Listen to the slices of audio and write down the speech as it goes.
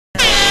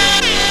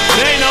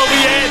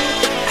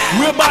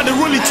We're about to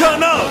really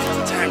turn up.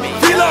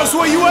 V-Loss,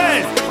 where you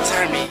at?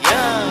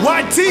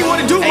 YT, what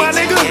it do, my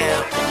nigga?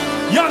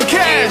 Young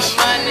Cash.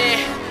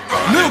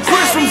 Lil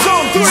Chris from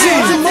Zone 3.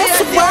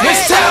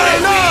 Let's turn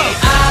it up.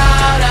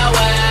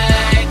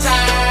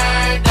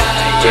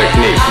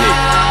 Technique.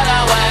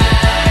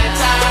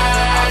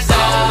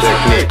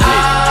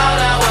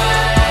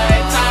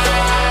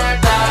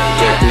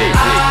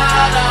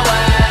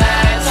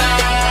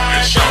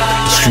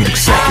 Street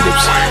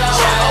executives.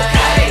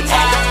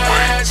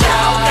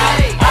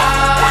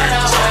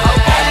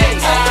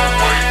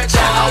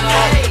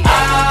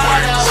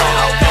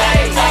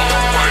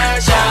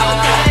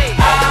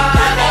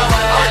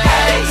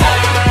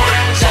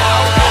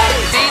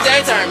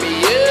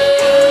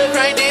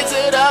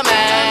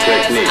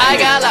 I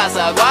got lots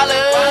of guala,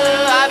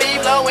 I be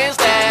blowing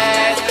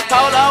stacks.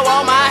 Polo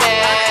on my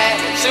hat,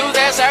 shoes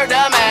that shirt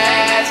the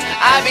mask.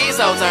 I be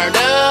so turned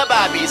up,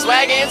 I be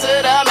swagging to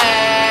the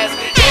mask.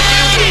 If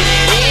you get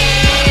it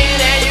in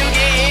and you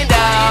getting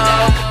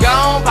down,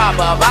 gon' pop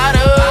a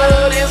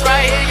bottle, this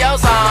right here your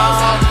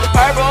song.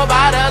 Purple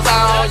bottles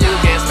on, you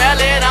can smell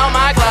it on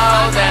my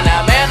clothes. And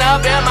a man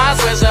up in my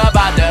switch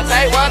about to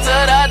take one to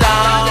the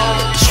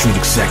dome.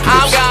 Street executives.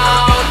 I'm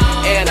gone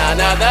in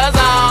another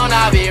zone.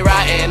 I be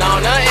riding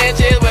on the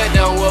inches with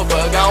them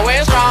whoopers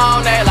going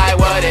strong. They like,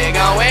 what it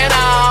going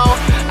on?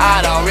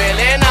 I don't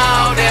really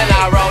know. Then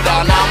I roll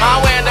down all my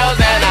windows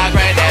and I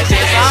crank that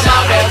shit some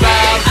more. Cause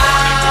I'm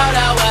all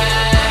the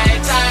way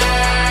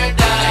turned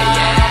up.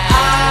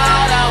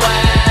 All the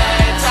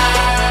way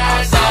turned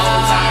up. So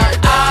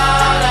turned up.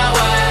 All the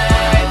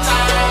way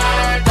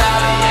turned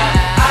up.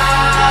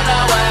 All the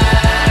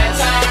way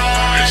turned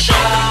up.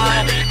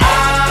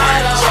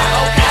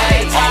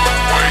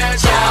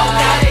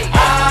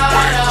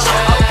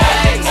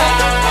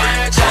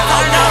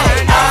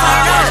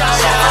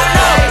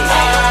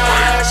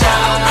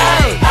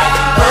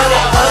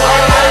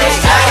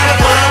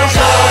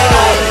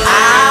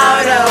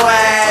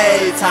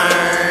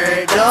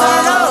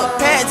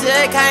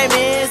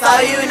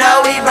 You know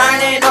we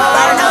burning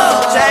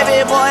up.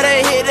 Travis boy,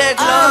 they hit the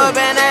club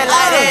and they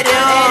light it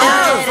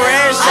up.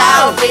 Fresh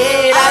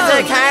outfit, I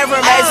just came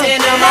from Mason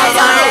to my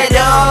turn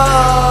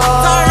up.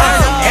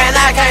 And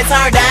I can't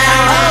turn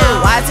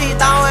down. YT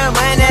throwing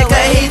money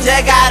cause he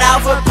just got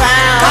off a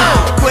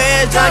pound.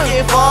 Quit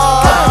junkie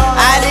for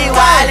I be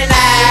wildin'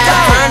 out.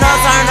 Turn up,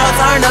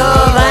 I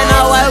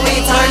know what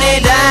we turn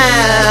it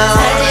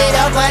down. Turn it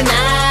up a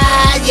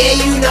notch, yeah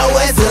you know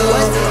what's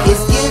up.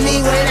 Excuse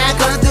me when I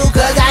come through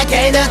cause I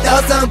came to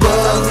throw some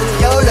bugs.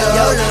 YOLO,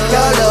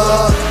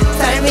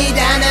 turn me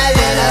down a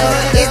little.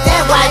 It's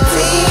that YT,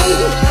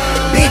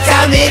 bitch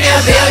I'm in the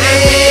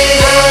building.